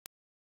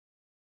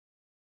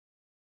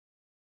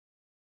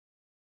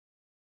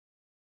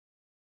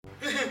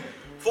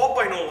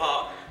4.0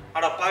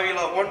 அட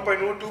பாவிகளா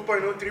 1.0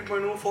 2.0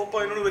 3.0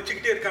 4.0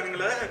 வச்சுக்கிட்டே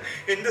இருக்கானுங்களே.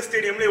 எந்த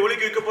ஸ்டேடியம்ல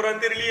எவ்வளவு வைக்க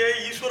போறான்னு தெரியலையே.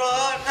 ஈஸ்வரா,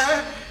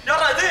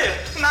 யாரா அது?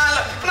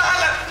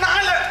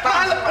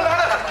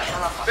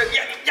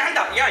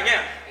 ஏன்டா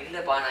ஏன்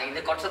இல்லப்பா, நான்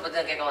இந்த கான்செப்ட் பத்தி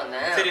தான் கேட்க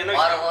வந்தேன்.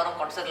 வாரம்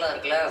கான்செப்ட்லாம்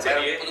இருக்குல்ல,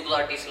 புது புது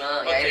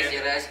ஆர்டிஸ்ட்லாம்,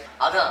 ஐரிஸ்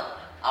அதான்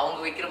அவங்க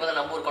வைக்கிறப்ப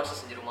நம்ம ஒரு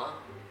கான்செப்ட் செஞ்சிருமா?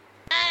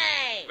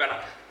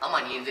 வேணாம். ஆமா,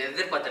 நீ இது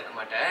எதிர்பார்த்திருக்க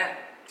மாட்டேன்.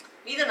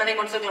 நீ தான் நிறைய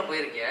கான்செப்ட்லாம்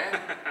போயிருக்கிய.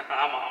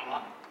 ஆமா.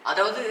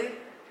 அதாவது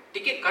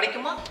டிக்கெட்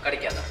கிடைக்குமா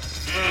கிடைக்காதா,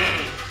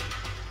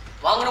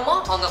 வாங்கணுமா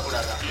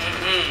வாங்கக்கூடாதா,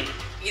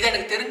 இது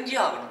எனக்கு தெரிஞ்சே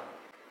ஆகணும்.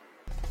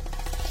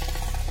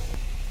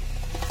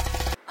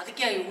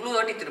 அதுக்கே இவ்வளவு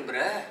வாட்டி திரும்புற?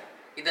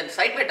 இதன்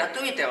சைட் பை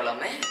தத்துவே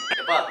தேவலாமே.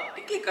 எப்பா,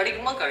 டிக்கெட்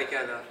கிடைக்குமா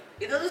கிடைக்காதா,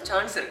 ஏதாவது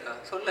சான்ஸ் இருக்கா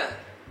சொல்ல?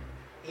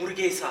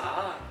 முருகேசா,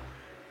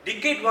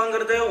 டிக்கெட்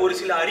வாங்குறத ஒரு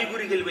சில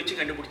அறிகுறிகள் வச்சு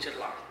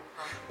கண்டுபிடிச்சிடலாம்.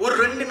 ஒரு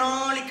 2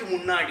 நாளைக்கு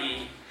முன்னாடி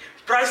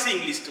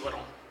பிரைசிங் லிஸ்ட்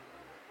வரும்.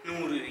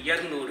 100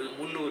 200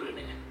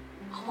 300ன்னு.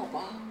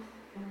 ஆமாப்பா,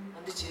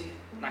 வந்துச்சு.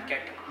 நான்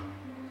கேட்டேனா?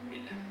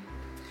 இல்ல.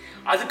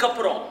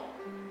 அதுக்கப்புறம்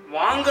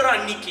வாங்குற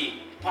அன்னைக்கு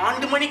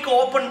 12 மணிக்கு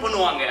ஓபன்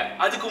பண்ணுவாங்க.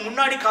 அதுக்கு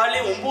முன்னாடி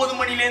காலையில 9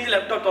 மணிலேருந்து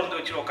லேப்டாப் திறந்து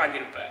வச்சு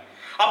உட்காந்துருப்ப.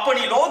 அப்ப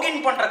நீ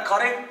லாகின் பண்ற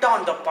கரெக்டா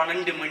அந்த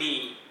 12 மணி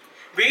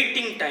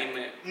வெயிட்டிங் டைம்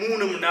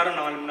 3 மணி நேரம்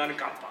 4 மணி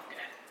நேரம் காப்பாங்க.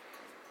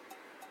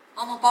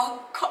 ஆமாப்பா,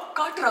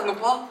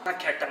 காட்டுறாங்கப்பா.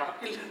 நான் கேட்டேனா?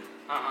 இல்ல.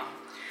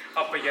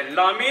 அப்ப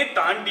எல்லாமே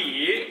தாண்டி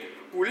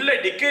உள்ள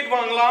டிக்கெட்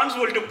வாங்கலாம்னு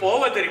சொல்லிட்டு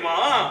போவ தெரியுமா,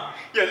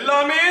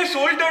 எல்லாமே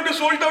சோல்ட்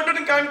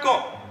அவுட்னு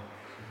காமிக்கும்.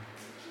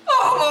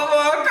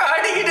 ஆமாப்பா,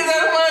 காட்டிக்கிட்டு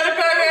தான்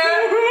இருக்காங்க.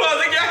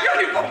 அது கேட்க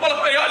நீ பொம்பளை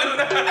போய்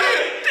அழுகுற.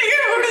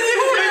 டிக்கெட்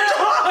முடிஞ்சா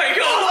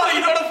ஐயோ,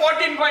 இதோட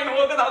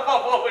 14.0 தான்ப்பா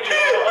போக முடியும்.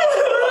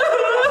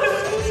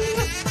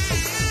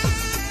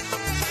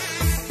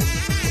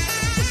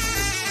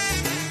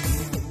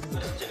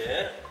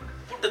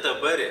 புட்டத்தை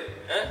பாரு,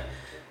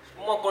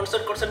 சும்மா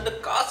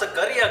கான்செப்ட் காசை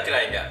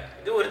கறியாக்குறாங்க.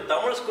 இது ஒரு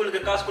தமிழ் ஸ்கூலுக்கு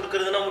காசு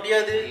கொடுக்கறதுனா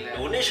முடியாது,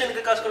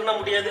 டொனேஷனுக்கு காசு கொடுக்கறதுனா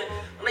முடியாது.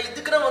 ஆனா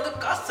இதுக்குதான் வந்து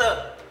காசை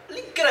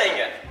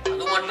லிக்கிறாங்க.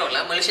 அது மட்டும் இல்ல,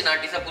 மலேசியன்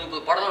ஆர்டிஸ்டா புது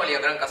புது படம்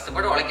வழியாக்குறாங்க,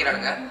 கஷ்டப்பட்டு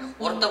உழைக்கிறாங்க.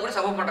 ஒருத்த கூட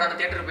சப்போர்ட் பண்றாங்க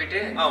தியேட்டர் போயிட்டு.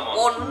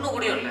 ஒன்னும்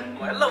கூட இல்ல,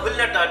 எல்லாம்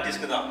வெளிநாட்டு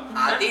ஆர்டிஸ்ட்க்கு தான்.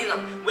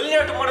 அதேதான்,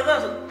 வெளிநாட்டு மாடம்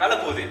தான் தலை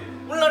போகுது,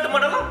 உள்நாட்டு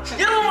மாடெல்லாம்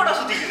இரவு மாடம்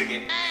சுத்திட்டு இருக்கு.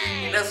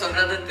 என்ன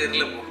சொல்றது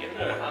தெரியல போ.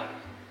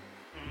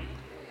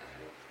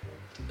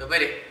 இந்த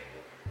மாதிரி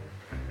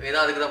ஏதோ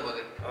அதுக்கு தான்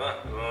போகுது.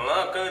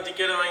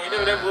 டிக்கெட்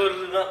வாங்கிட்டு ஒரே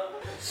போறதுதான்.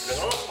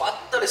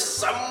 பார்த்தாலே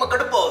செம்ம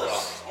கடுப்பாகுதுடா.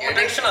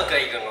 டென்ஷன்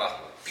ஆக்குறாங்களா,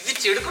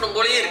 பிதிச்சு எடுக்கணும்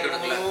போலயே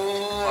இருக்கணுங்களா.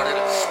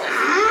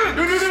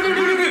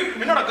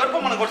 என்னோட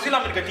கர்ப்பமான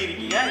கொடிசிலாம் கட்டி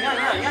இருக்கீங்க.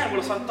 ஏன்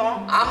இவ்வளவு சத்தம்?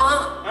 ஆமா,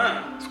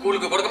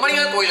 ஸ்கூலுக்கு கொடுக்க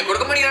மாட்டேங்கிறாங்க, கோயிலுக்கு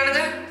கொடுக்க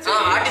மாட்டேங்கிறானுங்க,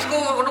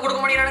 ஆர்டிஸ்ட்க்கும் கொண்டு கொடுக்க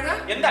மாட்டேங்கிறானுங்க.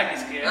 எந்த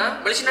ஆர்டிஸ்ட்க்கு?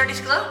 மலேசியன்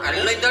ஆர்டிஸ்ட்க்கு தான்.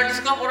 எல்லாம் இந்த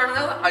ஆர்டிஸ்ட்லாம்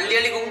போறானுங்க,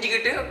 அள்ளி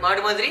குமிஞ்சிக்கிட்டு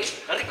மாடு மாதிரி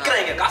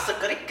கறிக்கிறாங்க, காசை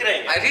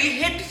கறிக்கிறாங்க. I really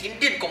had this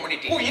Indian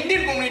community.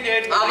 Indian community.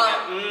 ஆமா.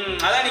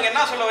 அதான் நீங்க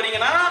என்ன சொல்ல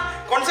வரீங்கன்னா,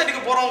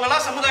 கான்சர்ட்டுக்கு போறவங்க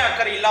எல்லாம் சமுதாய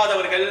அக்கறை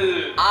இல்லாதவர்கள்.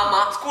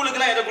 ஆமா, ஸ்கூலுக்கு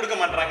எல்லாம் எதை கொடுக்க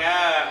மாட்டாங்க.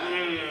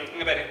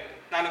 இங்க பாரு,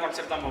 நான்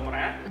கான்சர்ட் தான்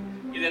போறேன்.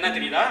 இது என்ன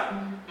தெரியுதா?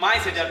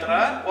 மாய் சஜாத்ரா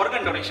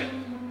ஆர்கன் டொனேஷன்.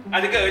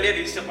 அதுக்கு ஏர்லியா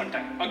ரெஜிஸ்டர்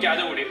பண்ணிட்டேன். ஓகே,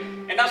 அதை விடு.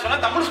 என்ன சொன்னா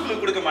தமிழ்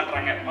ஸ்கூலுக்கு கொடுக்க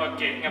மாட்டாங்க.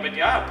 ஓகே, இங்க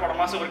பத்தியா போன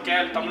மாசம் ஒரு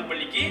கேள் தமிழ்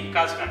பள்ளிக்கு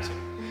காசு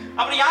கான்சர்.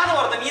 அப்புறம் யாரும்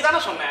ஒருத்தர் நீ தானே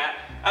சொன்ன,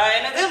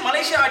 என்னது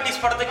மலேசியா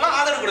ஆர்டிஸ்ட் படத்துக்குலாம்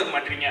ஆதரவு கொடுக்க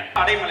மாட்டீங்க.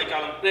 அடைமலை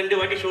காலம் 2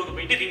 வாட்டி ஷோக்கு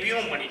போயிட்டு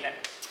ரிவ்யூவும் பண்ணிட்டேன்.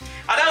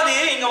 அதாவது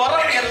இங்க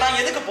வர்றவங்க எல்லாம்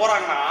எதுக்கு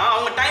போறாங்கன்னா,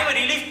 அவங்க டைமை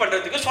ரிலீஃப்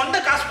பண்றதுக்கு சொந்த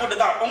காசு போட்டு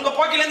தான். உங்க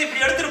பாக்கெட்ல இருந்து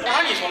இப்படி எடுத்துட்டு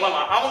போனா நீ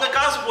சொல்லலாம், அவங்க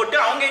காசு போட்டு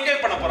அவங்க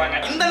என்ஜாய் பண்ண போறாங்க.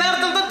 இந்த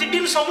நேரத்துல தான்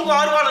திடீர்னு சமூக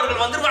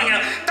ஆர்வலர்கள் வந்துருவாங்க,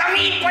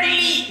 தமிழ்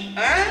பள்ளி.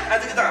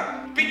 அதுக்கு தான்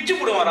பிச்சு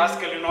போடுவான்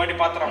ராஸ்கல். இன்னொரு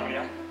பாத்துறாங்க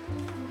இல்லையா?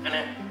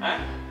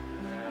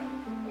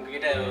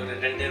 உங்ககிட்ட ஒரு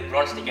 2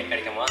 பிரான்ஸ் டிக்கெட்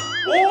கிடைக்குமா?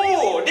 ஓ,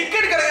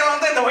 டிக்கெட்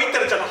கிடைக்கலாம் தான் இந்த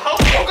வயிற்றுச்சல்.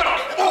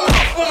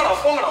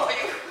 போங்கடா.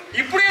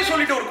 இப்படியே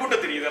சொல்லிட்டு ஒரு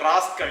கூட்டம் தெரியுது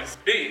ராஸ்கல்ஸ்.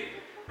 டேய்,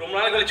 ரொம்ப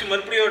நாள் கழிச்சு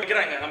மறுபடியும்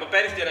வைக்கிறாங்க நம்ம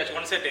பாரிஸ் ஜெயராஜ்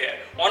கான்சர்ட்.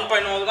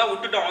 1.0 தான்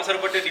விட்டுட்டோம்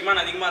அவசரப்பட்டு,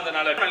 டிமாண்ட் அதிகமா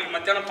இருந்தனால. நாளைக்கு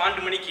மத்தியானம்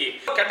 12 மணிக்கு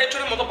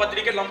கட்டச்சோட மொத்தம் 10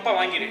 டிக்கெட் லம்பா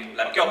வாங்கிடு.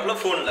 லேப்டாப்ல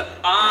போன்ல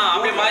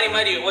அப்படியே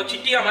மாறி ஒரு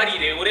சிட்டியா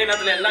மாறிடு. ஒரே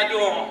நேரத்துல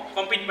எல்லாத்தையும்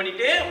கம்ப்ளீட்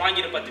பண்ணிட்டு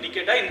வாங்கிடு 10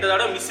 டிக்கெட்டா. இந்த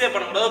தடவை மிஸ்ஸே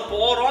பண்ண முடியாது.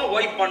 போறோம்,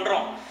 வைப்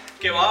பண்றோம்.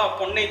 ஓகேவா?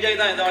 பொண்ணு என்ஜாய்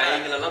தான். இதோட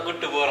எங்களெல்லாம்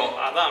கூட்டு போறோம்.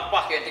 அதான்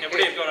அப்பா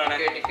எப்படி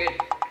இருக்கோம்.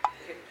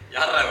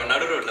 யாரா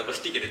நடு ரோட்ல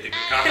பஸ் டிக்கெட்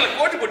எடுத்துக்கிட்டு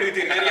கோட்டு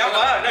போட்டுக்கிட்டு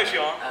இருக்காருப்பா. என்ன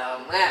விஷயம்?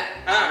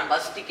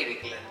 பஸ் டிக்கெட்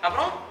வைக்கல.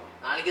 அப்புறம்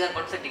நாளைக்கு தான்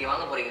கான்சர்ட் டிக்கெட்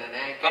வாங்க போறீங்க.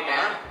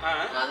 கேட்டேன்,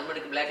 நான் அது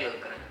மட்டும் பிளாக்ல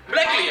வைக்கிறேன்.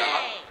 பிளாக்லயா?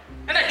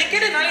 என்ன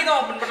டிக்கெட் நாளைக்கு தான்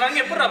ஓபன் பண்றாங்க,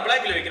 எப்பறா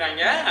பிளாக்ல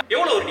வைக்கறாங்க?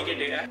 எவ்வளவு ஒரு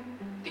டிக்கெட்?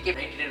 டிக்கெட்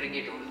 99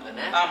 ringgit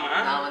கொடுத்தானே. ஆமா,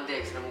 நான் வந்து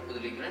எக்ஸ்ட்ரா 30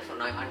 வைக்கிறேன். சோ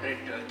நான்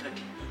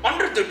 130.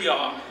 130யா?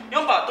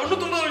 ஏம்பா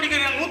 99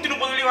 டிக்கெட்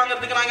 130 வெள்ளி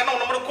வாங்குறதுக்கு நாங்க என்ன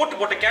நம்ம கோட்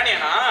போட்ட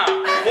கேனியானா?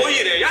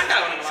 போயிரு. ஏன்டா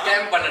அவனுங்க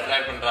ஸ்கேம் பண்ண ட்ரை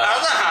பண்றா?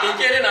 அதான்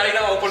டிக்கெட் நாளைக்கு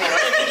தான் ஓபன்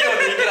பண்ணுவாங்க. டிக்கெட்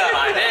வந்து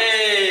நிக்குறாடா.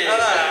 டேய்,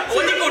 அதான்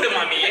கொஞ்சி கோட்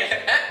மாமி.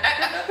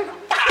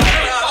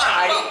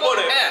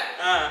 போடு.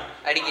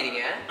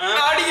 அடிக்கிறீங்க?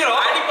 அடிக்கிறோம்.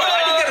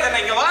 அடிக்கிறது என்ன?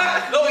 இங்க வா.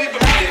 இப்ப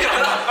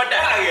அடிக்கிறோம். பட்ட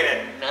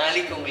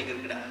நாளைக்கு உங்களுக்கு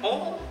இருக்குடா.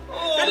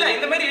 இல்ல,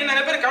 இந்த மாதிரி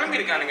நிறைய பேர் கிளம்பி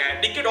இருக்கானுங்க.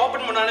 டிக்கெட்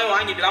ஓபன் பண்ணாலே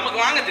வாங்கிட்டு நமக்கு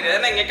வாங்க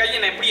தெரியாது. எங்க கையை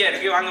எப்படியா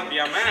இருக்கு வாங்க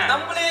முடியாம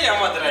நம்மளே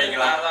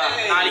ஏமாத்துறாங்களா?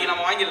 நாளைக்கு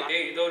நம்ம வாங்கிடலாம்.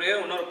 இது ஒரு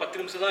இன்னொரு 10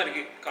 நிமிஷம் தான்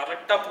இருக்கு.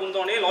 கரெக்டா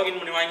பூந்தோடனே லாகின்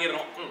பண்ணி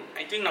வாங்கிடுறோம்.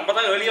 ஐ திங்க் நம்ம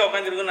தான் ஏர்லியா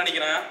உட்காந்துருக்கோம்னு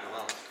நினைக்கிறேன்.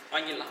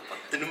 வாங்கிடலாம்.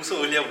 10 நிமிஷம்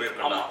ஏர்லியா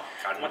போயிருக்கோம்.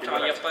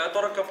 மச்சான் எப்ப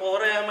திறக்க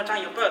போறேன்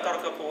மச்சான், எப்ப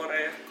திறக்க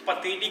போறேன்?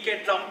 10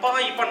 டிக்கெட் தான்ப்பா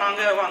இப்ப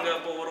நாங்க வாங்க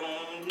போறோம்.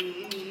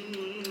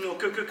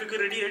 Okay okay okay,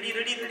 ready ready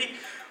ready ready.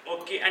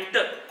 Okay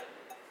enter.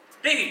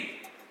 டேய்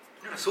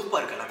என்னடா சூப்பா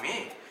இருக்கலாமே.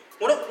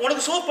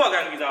 உனக்கு சோப்பா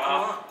காமிக்குதா?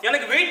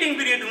 எனக்கு வெயிட்டிங்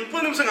பீரியட்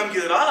 30 நிமிஷம்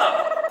காமிக்குதுடா.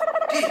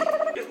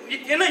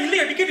 என்ன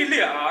இல்லையா டிக்கெட்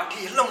இல்லையா?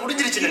 எல்லாம்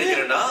முடிஞ்சிருச்சு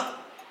நினைக்கிறேன்டா.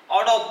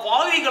 ஆடா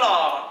பாவிகளா,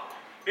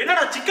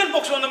 என்னடா சிக்கன்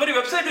பாக்ஸ் வந்த மாதிரி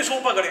வெப்சைட்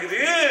சோப்பா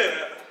கிடைக்குது.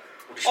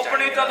 அப்ப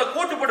நேத்து அந்த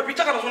கோட்டு போட்டு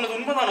பிச்சைக்காரன் சொன்னது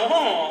உண்மைதானோ?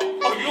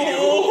 ஐயோ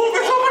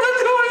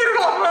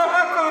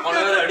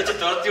அடிச்சு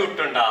துரத்தி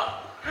விட்டோம்டா.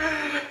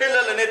 இல்ல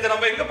இல்ல, நேத்து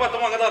நம்ம எங்க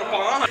பார்த்தோமோ அங்கதான்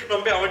இருப்பான்.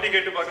 நம்ம அவன்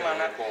டிக்கெட்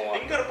பார்க்கலாம்.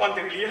 எங்க இருப்பான்னு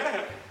தெரியலையா?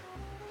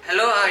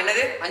 ஹலோ,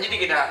 என்னது 5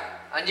 டிக்கெட்டா?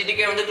 5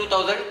 டிக்கெட் வந்து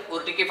 2000,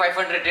 ஒரு டிக்கெட்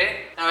 500.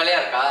 நான் வேலையா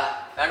இருக்கா?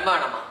 வேணுமா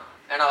வேணாமா?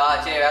 வேணாவா?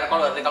 சரி, வேற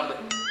கால் வருது, கிளம்பு.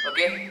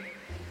 ஓகே,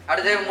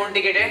 அடுத்து 3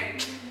 டிக்கெட்டு.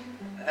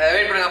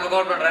 வெயிட் பண்ணுங்க, அப்போ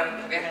கால் பண்றேன்.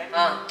 ஓகே.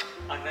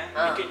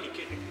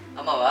 டிக்கெட்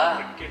ஆமாவா?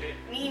 டிக்கெட்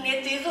நீ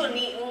நேத்து ஏதோ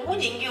நீ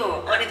மூஞ்சி எங்கயோ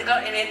நேத்து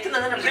என்ன எத்தனை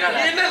தான்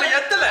நம்பினாங்க. இல்ல இல்ல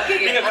எத்தல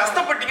நீங்க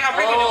கஷ்டப்பட்டீங்க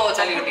அப்படியே. ஓ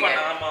சரி விட்டீங்க.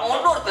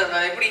 இன்னொருத்தர்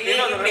நான் இப்படி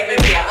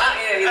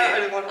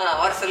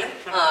வாரசல்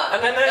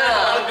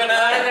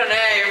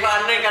இப்ப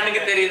அண்ணன்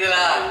கண்ணுக்கு தெரியுதுல.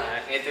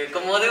 நேத்து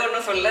இருக்கும் போது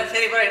ஒன்னும் சொல்ல.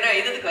 சரி இப்ப என்ன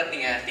இதுக்கு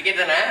வந்தீங்க?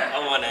 டிக்கெட் தானே?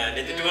 ஆமாண்ணே,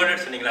 நேத்து 200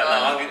 சொன்னீங்களா,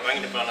 அதான்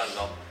வாங்கிட்டு போலாம்னு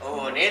இருந்தோம். ஓ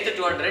நேத்து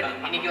 200,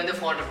 இன்னைக்கு வந்து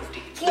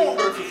 450.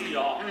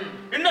 450யா?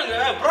 என்னங்க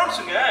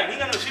பிரான்ஸ்ங்க,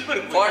 நீங்க என்ன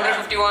சில்வர்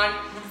 451,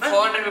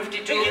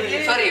 452.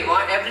 சாரி,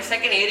 எவ்ரி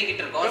செகண்ட்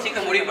ஏறிக்கிட்டு இருக்கோம்.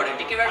 சீக்கிரம் முடிவு பண்ணு.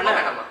 டிக்கெட் வேணுமா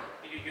வேணாமா?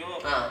 ஐயோ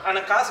ஆனா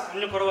காசு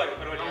கொஞ்சம் குறவா இருக்கு.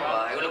 பரவாயில்லையா?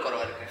 எவ்வளவு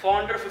குறவா இருக்கு?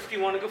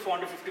 451க்கு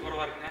 450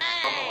 குறவா இருக்குங்க.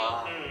 ஆமாவா?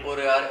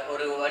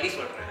 ஒரு வழி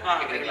சொல்றேன்,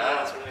 கேக்குறீங்களா?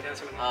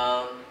 சொல்லுங்க.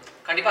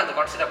 கண்டிப்பா அந்த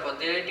கான்செப்ட் அப்ப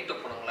வந்து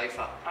டிக்டாக் பண்ணுவாங்க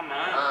லைஃபா. ஆமா,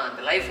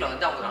 அந்த லைஃப்ல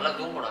வந்து அவங்க நல்லா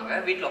ஜூம் பண்ணுவாங்க.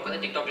 வீட்ல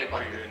உட்கார்ந்து டிக்டாக் ப்ளே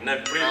பண்ணுவாங்க. என்ன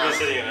இப்படி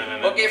பேசுறீங்க?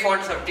 Okay,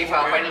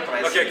 475 final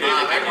price. Okay okay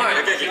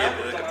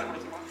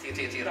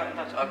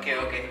okay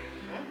okay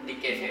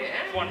ticket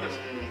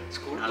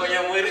school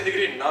பையன் மாதிரி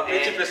இருக்கிறேன் நான்.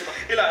 பேச்சு பேசுறேன்.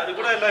 இல்ல அது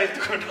கூட எல்லாம்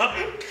எடுத்துக்கோட்டா.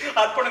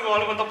 அர்ப்பணுக்கு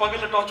வாழ வந்த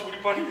பகல்ல டார்ச்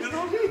பிடிப்பானு.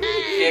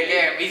 ஓகே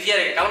பிஸியா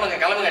இருக்கு.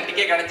 கிளம்புங்க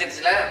டிக்கெட்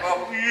கிடைச்சிருச்சுல.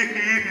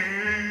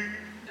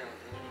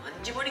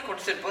 5 மணி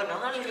கான்செப்ட் பா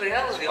 4:30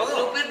 ஆகுது.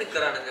 அவ்வளவு பேர்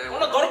நிக்கறானுங்க.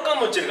 உன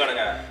கறக்காம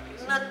வச்சிருக்கானுங்க.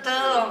 என்னத்த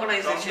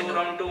ஆர்கனைசேஷன்?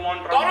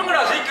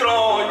 தொடங்கடா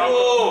சீக்கிரம்.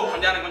 ஐயோ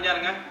கொஞ்சம்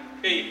இருங்க.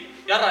 ஏய்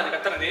யாரா அது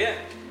கத்துறது?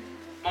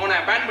 அவனை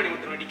பேன் பண்ணி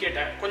விட்டுருவேன்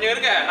டிக்கெட்டை. கொஞ்சம்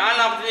இருங்க.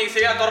 4:45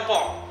 சரியா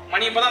திறப்போம்.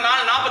 மணி இப்பதான்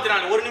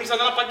 4:44. 1 நிமிஷம்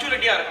தான்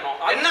பஞ்சுவலிட்டியா இருக்கணும்.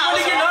 என்ன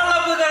நாளைக்கு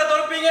 4:40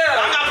 திறப்பீங்க?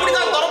 நாங்க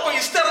அப்படிதான் திறப்போம்.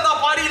 இஷ்டம் இருந்தா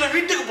பாடியில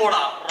வீட்டுக்கு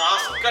போடா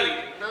ராஸ்கல்.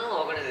 என்ன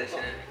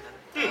ஆர்கனைசேஷன்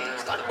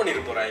ஸ்டார்ட்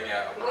பண்ணிட்டு போறாங்க.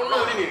 அப்புறம் ஒண்ணு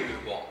நின்னு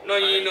இருப்போம்.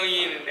 நோய்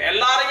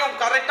எல்லாரையும்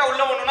கரெக்டா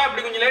உள்ள வரணும்னா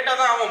இப்படி கொஞ்சம் லேட்டா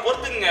தான் ஆகும்.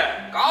 பொறுத்துங்க.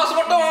 காசு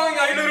மட்டும்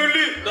வாங்குங்க 500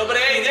 வெள்ளி.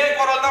 தோபரே இதே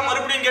குரல் தான்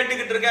மறுபடியும்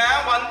கேட்டுக்கிட்டு இருக்கேன்.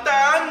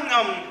 வந்தேன்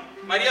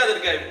மரியாதை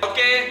இருக்கு.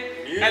 ஓகே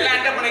எல்லாம்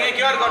என்டர் பண்ணுங்க.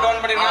 QR கோட்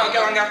ஆன் பண்ணுங்க.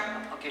 ஓகே வாங்க.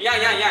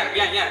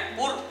 ஏன்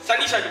ஊர்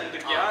சனி ஷாட்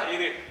வந்துருக்கியா?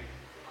 இது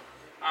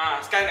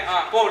ஸ்கேன்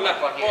போல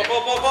போ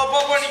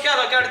நிக்காத.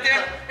 ஓகே அடுத்து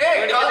ஏய்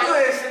அது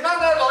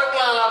என்னங்க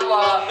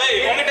தொலைக்கலாம்ப்பா. ஏய்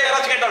உன்கிட்ட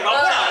யாராச்சும் கேட்டாங்க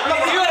உள்ள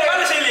போய்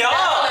வேலை செய்யலையா?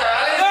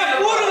 ஏய்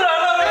ஊருடா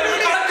வேலை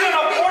கணக்கு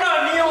நான் போடா.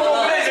 நீ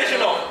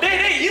ஆர்கனைசேஷனோ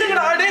டேய்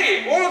இருங்கடா. டேய்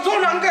உன்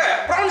ஜோன் அங்க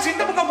பிரான்ஸ்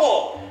இந்த பக்கம் போ.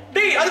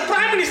 டேய் அது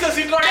பிரைம் மினிஸ்டர்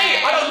சீட்ரா. டேய்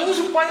அட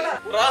லூசு பாயில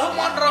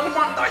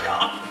ரஹ்மான் தாயா.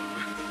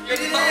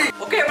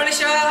 Okay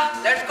Malaysia,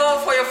 let's go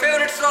for your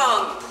favorite song.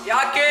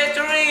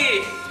 Yokesswaran.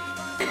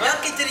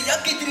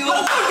 Yokesswaran.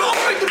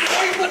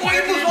 Okay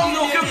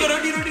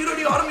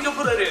ready ஆரம்பிக்க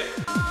போறாரு.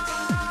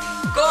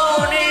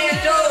 கோனே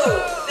ஜோ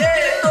தே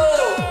தோ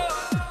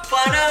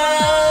ஃபனா.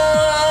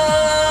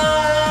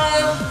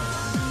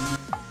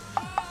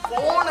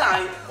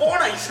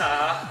 கோனைசா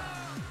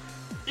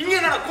இங்க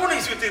என்ன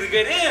கோனைஸ் வித்து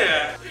இருக்காரு?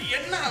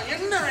 என்ன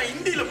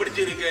ஹிந்தில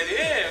படிச்சிருக்காரு?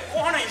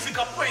 கோனைஸ்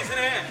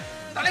கப்பைஸ்னு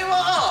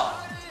தலைவா.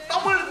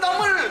 தமிழ்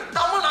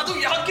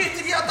அதுவும் யாக்கே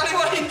தெரியா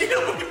தலைவா? ஹிந்தில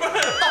படிப்பேன்.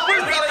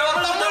 தமிழ்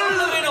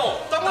வேணும்.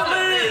 தமிழ்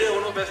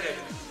ஒன்னும் பேசுறேன்.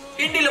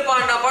 ஹிந்தில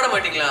பாடினா பாட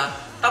மாட்டீங்களா?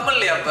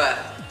 தமிழ்லயா அப்ப?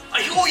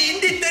 ஐயோ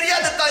ஹிந்தி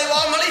தெரியாத தலைவா.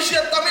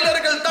 மலேசியா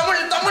தமிழர்கள்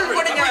தமிழ்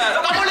படிங்க.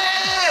 தமிழே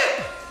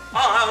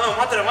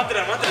மாத்திர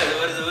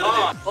வருது.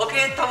 ஓகே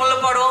தமிழ்ல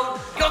பாடுவோம்.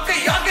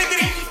 யாக்கே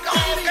திரி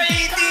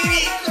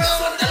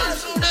காதல்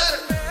சுடர்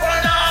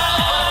படா.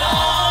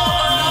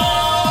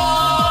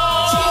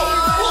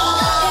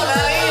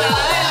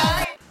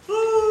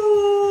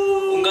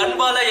 உங்க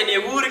அன்பால என்னைய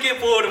ஊருக்கே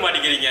போக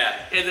மாட்டேங்கிறீங்க.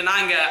 இது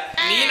நாங்க.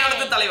 நீ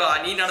நடத்து தலைவா,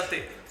 நீ நடத்து.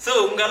 சோ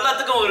உங்க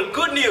எல்லாத்துக்கும் ஒரு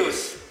good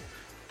news.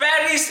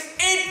 Paris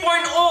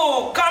 8.0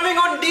 coming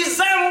on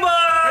December.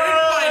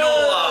 8.0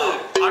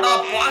 அட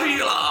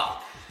பாவிகளா.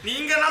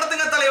 நீங்க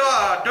நடத்துங்க தலைவா.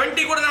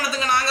 20 கூட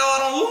நடத்துங்க, நாங்க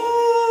வரோம்.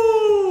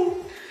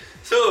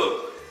 சோ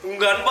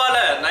உங்க அன்பால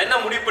நான் என்ன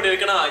முடிவு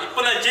பண்ணிருக்கேன்னா, இப்போ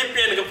நான்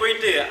ஜேபிஎனுக்கு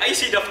போயிட்டு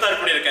ஐசி டஃப்தார்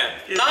பண்ணிருக்கேன்.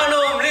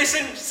 நானும்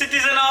மலேசியன்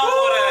சிட்டிசனா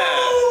போறேன்.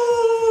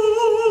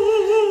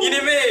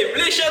 இனிமே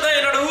மலேசியா தான்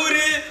என்னோட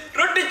ஊரு,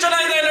 ரொட்டி சென்னை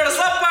தான் என்னோட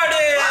சாப்பாடு.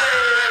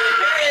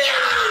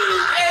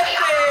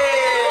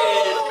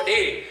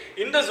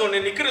 இந்த ஜோன்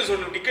நிக்கிற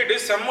ஜோன் டிக்கெட்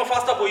செம்ம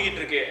ஃபாஸ்டா போயிட்டு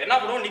இருக்கு. என்ன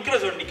பண்ணுவோம், நிக்கிற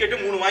ஜோன் டிக்கெட்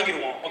 3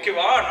 வாங்கிடுவோம்.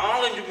 ஓகேவா,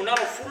 4-5 மணி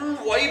நேரம் ஃபுல்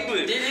வைப்,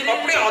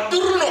 அப்படியே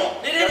அதிரணும்.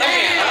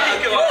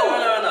 ஓகேவா,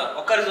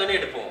 உட்கார ஜோனே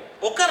எடுப்போம்.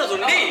 உட்கார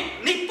ஜோன்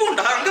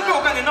நிப்போம்டா, அங்க போய்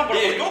உட்காந்து என்ன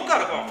பண்ணுவோம், யோகா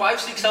இருக்கும்.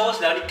 5-6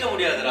 ஹவர்ஸ்ல நிக்க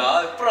முடியாதுடா.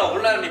 எப்படா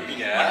உள்ள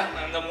நிப்பீங்க?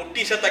 அந்த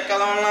முட்டி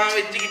சத்தக்கெல்லாம்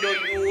வச்சுக்கிட்டு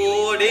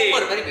ஐயோடே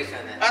ஒரு மாதிரி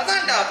பேசுறாங்க.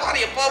 அதான்டா பாரு,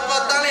 எப்ப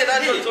பார்த்தாலும்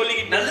ஏதாவது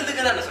சொல்லிக்கிட்டு.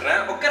 நல்லதுக்கு தான்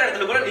சொல்றேன், உட்கார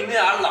இடத்துல கூட நின்று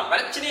ஆடலாம்,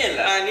 பிரச்சனையே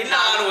இல்ல. நின்று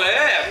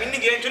ஆடுவேன்,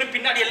 மின்னுக்கு சொல்லி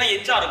பின்னாடி எல்லாம்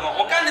எச்சா இருக்கும்,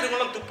 உட்காந்து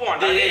இருக்கணும் துப்புவான்.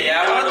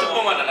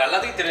 துப்ப மாட்டேன்,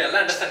 எல்லாத்துக்கும் தெரியும்,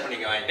 எல்லாம் அண்டர்ஸ்டாண்ட்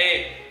பண்ணிக்குவாங்க.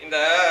 டேய் இந்த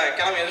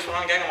கிழமை எது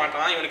சொன்னாலும் கேட்க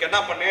மாட்டான். இவனுக்கு என்ன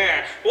பண்ணு,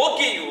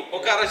 ஓகே யூ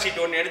உட்கார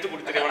சீட் ஒன்று எடுத்து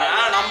கொடுத்துருவேனா,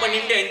 நம்ம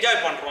நின்று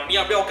என்ஜாய் பண்றோம், நீ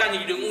அப்படியே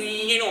உட்காந்துக்கிட்டு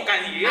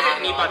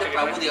உட்காந்துக்கிட்டு நீ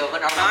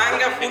பாத்துக்க.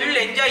 நாங்க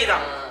ஃபுல் என்ஜாய்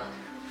தான்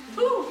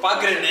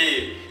பாக்குறேன்.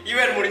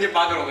 ஈவென்ட் முடிஞ்சு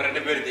பாக்குறோம்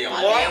 2 பேர்த்தையும்.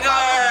 போங்க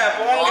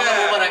போங்க,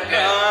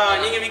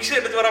 நீங்க மிக்ஸ்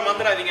எடுத்து வர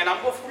வந்துடாதீங்க,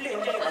 நம்ம ஃபுல்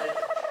என்ஜாய்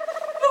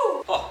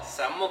தான்.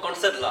 செம்ம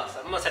கான்செப்ட்லாம்,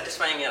 செம்ம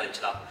சாட்டிஸ்ஃபைங்கா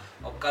இருந்துச்சுடா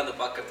உட்காந்து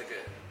பாக்குறதுக்கு.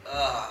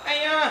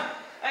 ஐயா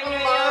ஐயோ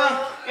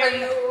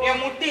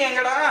என் முட்டி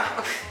எங்கடா,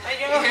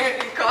 ஐயோ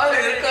கால்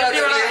இருக்காது.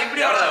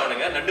 இப்படி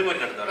அவனுங்க நண்டு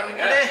மாதிரி நடந்து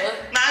வரானுங்க.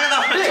 நாங்க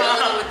தான்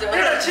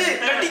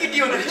கட்டிக்கிட்டி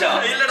வந்துருச்சா?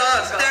 இல்லடா,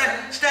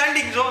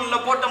 ஸ்டாண்டிங் ஜோன்ல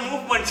போட்ட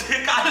மூவ்மெண்ட்ஸ்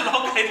கால்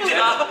லாக்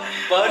ஆயிடுச்சுடா.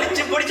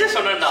 படிச்சு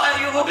சொன்னேன்டா,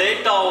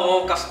 லேட்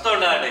ஆகும்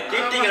கஷ்டம்டா.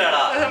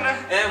 கேட்டீங்களாடா,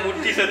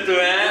 முட்டி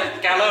சத்துவேன்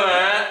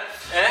கிளவேன்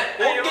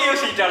ஓகே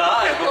யோசிச்சாடா.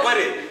 இப்ப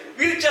பாரு,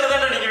 வீல் சேர்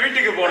தானே நீங்க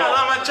வீட்டுக்கு போனோம்.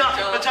 அதான் மச்சான்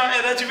மச்சான்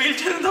ஏதாச்சும் வீல்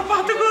சேர் இருந்தா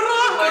பாத்துக்கறா.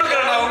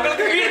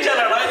 உங்களுக்கு வீல்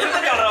சேர்டா, எந்த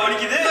காலரா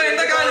வலிக்குது?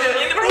 இந்த கால்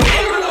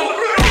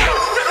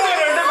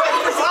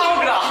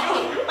சாவுங்கடா.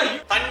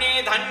 தண்ணி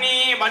தண்ணி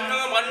மண்ணு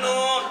மண்ணு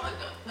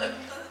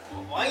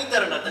வாங்கி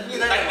தரேன்டா, தண்ணி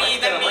தான் தண்ணி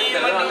தண்ணி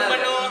மண்ணு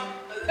மண்ணு.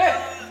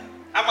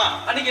 ஆமா,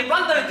 அன்னைக்கு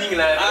பிளான்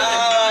தரீங்களா?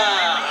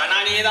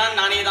 நானே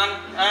தான்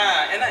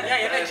என்ன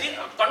ஏன் என்னாச்சு?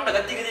 தொண்டை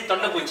கத்தி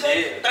தொண்டை போச்சு.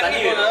 தண்ணி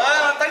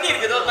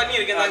இருக்கு, ஏதோ தண்ணி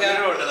இருக்கு.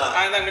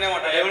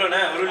 எவ்வளோண்ணே?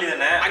 ஒரு வழி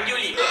தானே? 5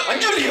 வழி.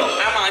 5 வழியா?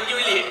 ஆமா 5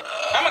 வழி.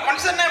 ஆமா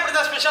கன்சர்னா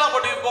இப்படிதான் ஸ்பெஷலா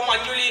போட்டு வைப்போம்.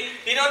 5 வழி.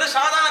 இது வந்து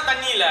சாதாரண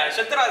தண்ணி இல்ல,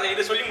 செத்துறாது.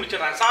 இது சொல்லி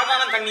முடிச்சிடறேன்,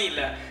 சாதாரண தண்ணி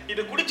இல்ல.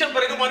 இது குடிச்ச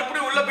பிறகு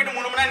மறுபடியும் உள்ள போயிட்டு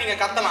 3 மணி நேரம் நீங்க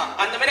கத்தலாம்.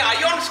 அந்த மாதிரி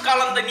அயோன்ஸ்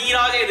கலந்த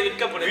நீராக இது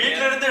விற்கப்படுது.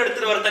 வீட்டுல இருந்து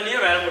எடுத்துட்டு வர தண்ணியே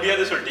வேற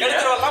முடியாது சொல்லிட்டு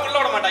எடுத்துட்டு வரலாம், உள்ள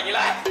விட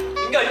மாட்டாங்களா?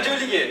 இங்க 5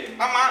 வழிக்கு.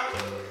 ஆமா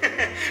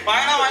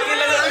வாங்கினா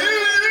வாங்கல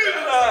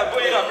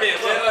போயிடும் அப்படியே.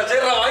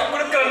 சரி வாங்கி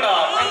கொடுக்குறேன்டா.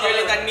 5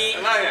 வழி தண்ணி.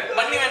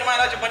 பண்ணி வேணுமா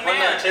ஏதாச்சும் பண்ணு?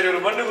 சரி ஒரு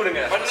பண்ணு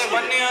கொடுங்க.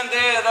 பண்ணு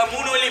வந்து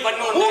 3 வழி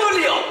பண்ணு. 3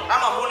 வழியா?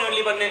 ஆமா 3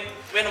 வழி பண்ணு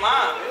வேணுமா?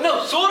 என்ன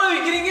சோற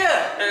விக்கிறீங்க?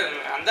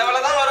 அந்த வேலை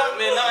தான் வரும்,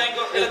 வேணா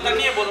வாங்கிக்கோ. இல்ல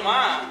தண்ணியே போதுமா?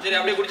 சரி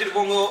அப்படியே குடிச்சிட்டு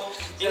போங்க.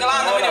 இதெல்லாம்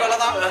அந்த மாதிரி வேலை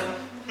தான்.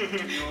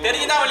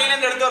 தெரிஞ்சுதான் வெளியில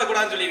இருந்து எடுத்து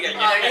வரக்கூடாதுன்னு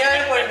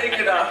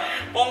சொல்லியிருக்காங்க.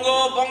 பொங்கோ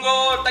பொங்கோ,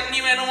 தண்ணி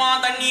வேணுமா?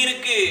 தண்ணி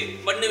இருக்கு.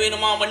 பண்ணு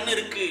வேணுமா? பண்ணு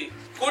இருக்கு.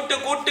 கூட்டு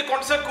கூட்டு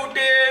கான்சர்ட்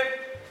கூட்டு,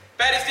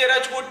 பாரிஸ்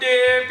ஜெயராஜ் கூட்டு,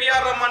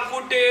 பிஆர் ரஹ்மான்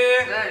கூட்டு,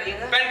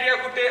 பேண்ட்ரியா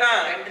கூட்டு.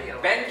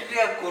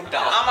 பேண்ட்ரியா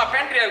கூட்டா? ஆமா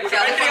பேண்ட்ரியா கூட்டு.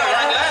 பேண்ட்ரியா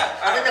வராங்களா?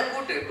 அந்த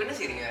கூட்டு என்ன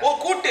செய்றீங்க? ஓ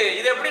கூட்டு.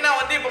 இது எப்படின்னா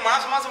வந்து இப்ப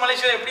மாசம்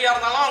மலேசியா எப்படியா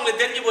இருந்தாலும்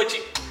அவங்களுக்கு தெரிஞ்சு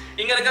போச்சு,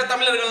 இங்க இருக்கிற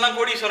தமிழர்கள்லாம்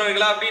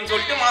கோடீஸ்வரர்களா அப்படின்னு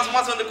சொல்லிட்டு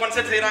மாசம் வந்து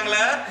கான்சர்ட்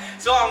செய்யறாங்களே.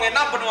 சோ அவங்க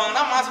என்ன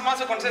பண்ணுவாங்கன்னா மாசம்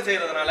கான்சர்ட்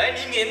செய்யறதுனால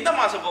நீங்க எந்த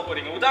மாசம் போக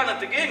போறீங்க,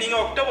 உதாரணத்துக்கு நீங்க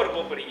அக்டோபர்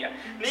போக போறீங்க,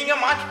 நீங்க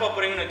மார்ச் போக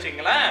போறீங்கன்னு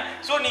வச்சுங்களேன்.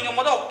 சோ நீங்க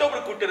முதல்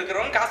அக்டோபர் கூட்டு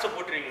இருக்கிறவங்க காசை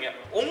போட்டுருவீங்க.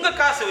 உங்க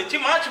காசை வச்சு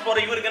மார்ச் போற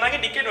இவருக்கு நாங்க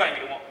டிக்கெட்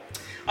வாங்கிடுவோம்.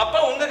 அப்ப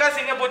உங்க காசு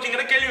எங்க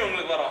போச்சுங்கிற கேள்வி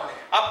உங்களுக்கு வரும்.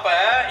 அப்ப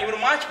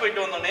இவர் மார்ச்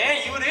போயிட்டு வந்தோடனே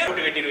இவரு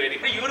கூட்டு கட்டிடுவாரு.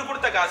 இவரு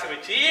கொடுத்த காசை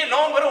வச்சு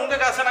நவம்பர் உங்க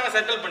காசை நாங்க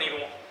செட்டில்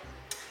பண்ணிடுவோம்.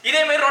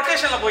 இதே மாதிரி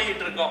ரொட்டேஷன்ல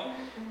போயிட்டு இருக்கோம்.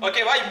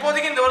 ஓகேவா?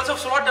 இப்போதைக்கு இந்த வருஷம்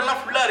ஸ்லாட் எல்லாம்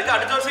ஃபுல்லா இருக்கு.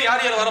 அடுத்த வருஷம்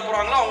யார் யார் வர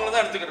போறாங்களோ அவங்க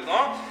தான்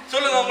எடுத்துக்கிட்டோம்.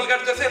 சொல்லுங்க, உங்களுக்கு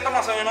அடுத்த வருஷம் எந்த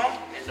மாசம் வேணும்?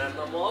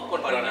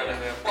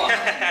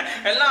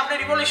 எல்லாம்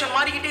அப்படியே ரிவல்யூஷன்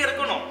மாறிக்கிட்டே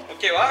இருக்கணும்.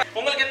 ஓகேவா?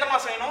 உங்களுக்கு எந்த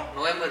மாசம் வேணும்?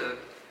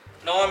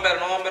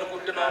 நவம்பர்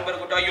கூட்டு.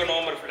 ஐயோ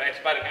நவம்பர் ஃபுல்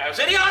ஆயிடுச்சு பாருங்க.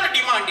 சரியான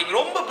டிமாண்டிங்,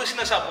 ரொம்ப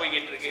பிசினஸா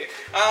போய்கிட்டு இருக்கு.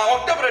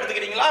 அக்டோபர்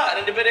எடுத்துக்கிறீங்களா?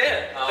 2 பேரு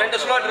 2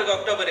 ஸ்லாட் இருக்கு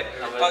அக்டோபர்.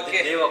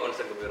 ஓகே தேவா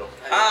கான்சர்ட் போறோம்.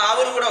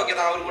 அவரு கூட ஓகே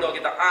தான்.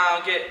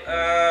 ஓகே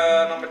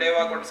நம்ம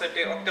தேவா கான்சர்ட்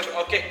அக்டோபர்.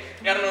 ஓகே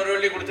 200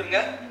 வெள்ளி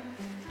கொடுத்துருங்க.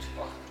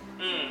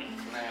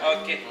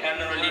 ஓகே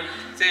 200 வெள்ளி.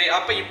 சரி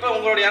அப்ப இப்ப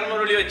உங்களோட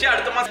 200 வெள்ளி வச்சு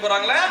அடுத்த மாசம்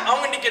போறாங்களே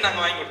அவங்க டிக்கெட்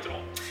நாங்க வாங்கி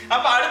கொடுத்துருவோம்.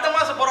 அப்ப அடுத்த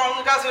மாசம்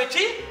போறவங்க காசு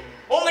வச்சு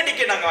உங்க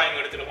டிக்கெட் நாங்க வாங்கி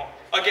கொடுத்துருவோம்.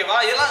 ஓகேவா?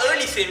 இதெல்லாம்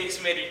ஏர்லி சேவிங்ஸ்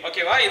மாரி.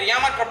 ஓகேவா? இது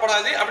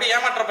ஏமாற்றப்படாது. அப்படி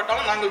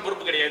ஏமாற்றப்பட்டாலும் நாங்கள்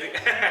பொறுப்பு கிடையாது.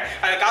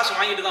 அது காசு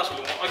வாங்கிட்டு தான்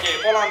சொல்லுவோம். ஓகே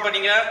போலாம்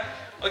பண்ணீங்க.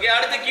 ஓகே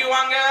அடுத்த கியூ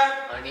வாங்க.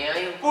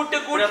 கூட்டு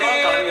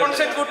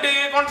கான்சர்ட்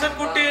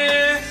கூட்டு